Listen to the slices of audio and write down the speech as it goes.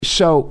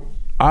So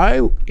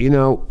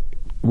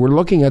we're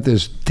looking at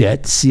this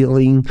debt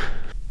ceiling.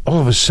 All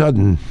of a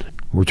sudden,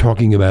 we're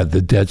talking about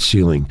the debt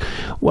ceiling.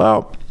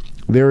 Well,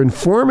 they're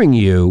informing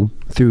you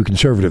through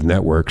conservative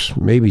networks,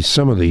 maybe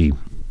some of the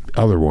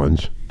other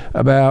ones,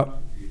 about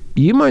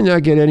you might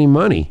not get any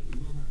money,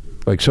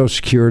 like Social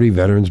Security,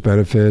 veterans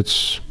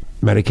benefits,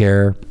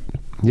 Medicare.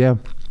 Yeah.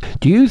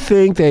 Do you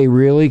think they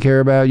really care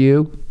about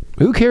you?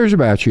 Who cares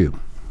about you?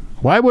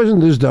 Why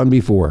wasn't this done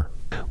before?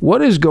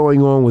 What is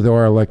going on with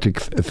our elected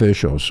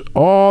officials?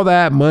 All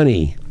that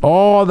money,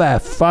 all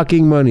that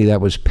fucking money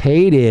that was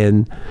paid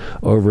in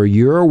over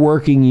your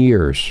working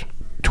years,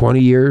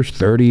 20 years,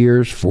 30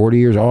 years, 40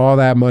 years, all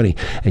that money.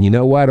 And you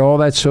know what? All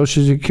that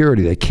Social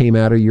Security that came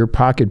out of your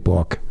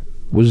pocketbook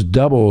was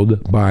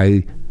doubled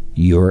by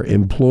your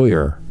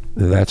employer.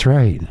 That's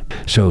right.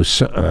 So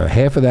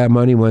half of that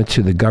money went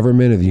to the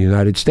government of the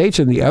United States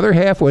and the other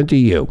half went to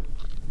you.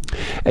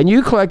 And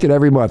you collect it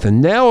every month.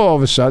 And now all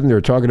of a sudden they're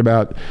talking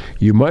about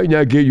you might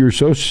not get your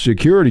Social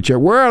Security check.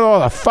 Where did all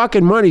the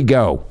fucking money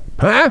go?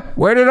 Huh?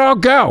 Where did it all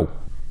go?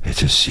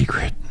 It's a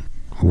secret.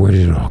 Where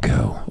did it all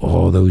go?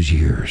 All those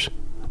years.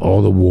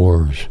 All the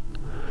wars.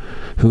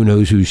 Who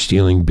knows who's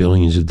stealing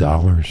billions of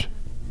dollars?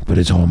 But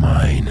it's all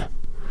mine.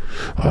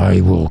 I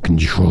will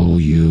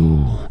control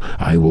you.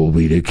 I will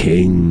be the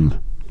king.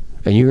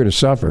 And you're going to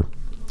suffer.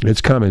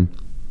 It's coming.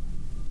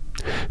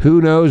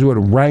 Who knows what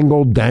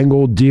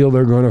wrangle-dangle deal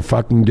they're going to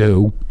fucking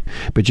do.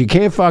 But you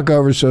can't fuck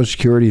over Social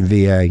Security and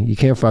VA. You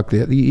can't fuck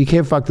the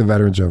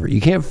veterans over.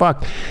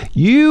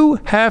 You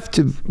have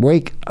to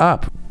wake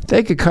up.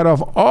 They could cut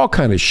off all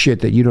kind of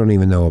shit that you don't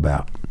even know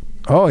about.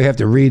 Oh, you have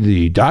to read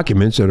the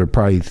documents that are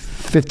probably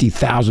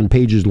 50,000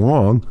 pages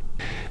long.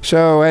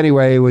 So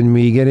anyway, when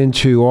we get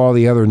into all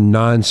the other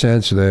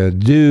nonsense, the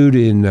dude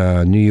in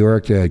New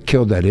York that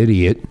killed that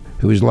idiot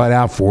who was let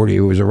out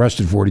who was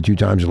arrested 42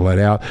 times and let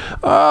out.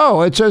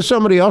 Oh, it's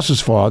somebody else's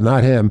fault,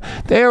 not him.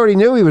 They already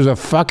knew he was a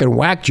fucking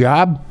whack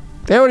job.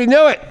 They already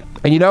knew it.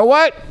 And you know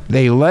what?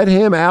 They let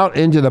him out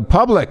into the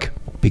public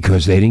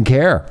because they didn't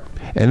care.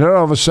 And then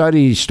all of a sudden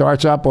he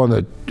starts up on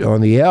the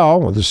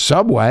L, on the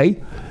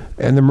subway,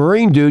 and the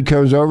Marine dude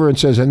comes over and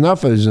says,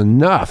 enough is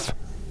enough.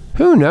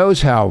 Who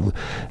knows how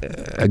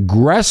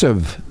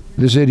aggressive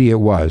this idiot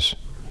was?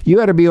 You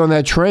got to be on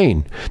that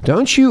train.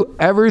 Don't you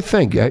ever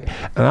think, and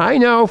I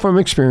know from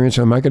experience,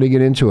 I'm not going to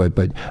get into it,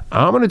 but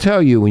I'm going to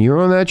tell you, when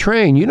you're on that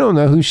train, you don't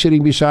know who's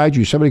sitting beside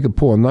you. Somebody could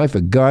pull a knife,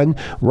 a gun,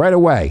 right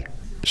away.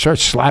 Start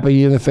slapping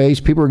you in the face.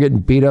 People are getting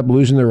beat up,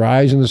 losing their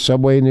eyes in the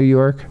subway in New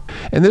York.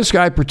 And this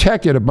guy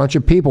protected a bunch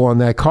of people on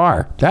that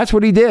car. That's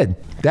what he did.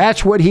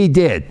 That's what he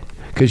did.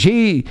 Because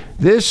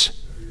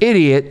this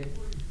idiot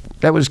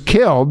that was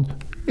killed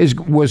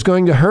was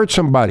going to hurt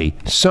somebody.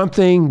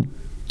 Something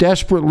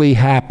desperately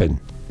happened.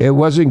 It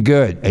wasn't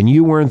good, and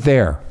you weren't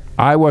there.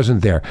 I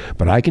wasn't there.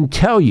 But I can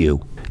tell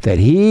you that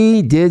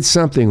he did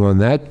something on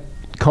that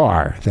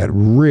car that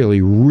really,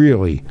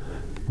 really,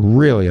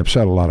 really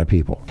upset a lot of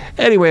people.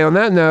 Anyway, on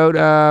that note,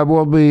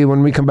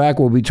 when we come back,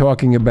 we'll be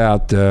talking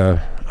about, I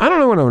don't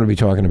know what I'm going to be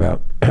talking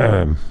about.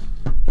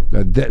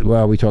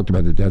 We talked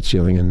about the debt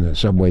ceiling and the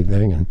subway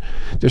thing, and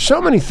there's so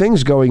many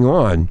things going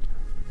on.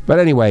 But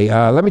anyway,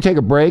 let me take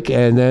a break,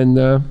 and then,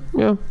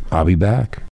 I'll be back.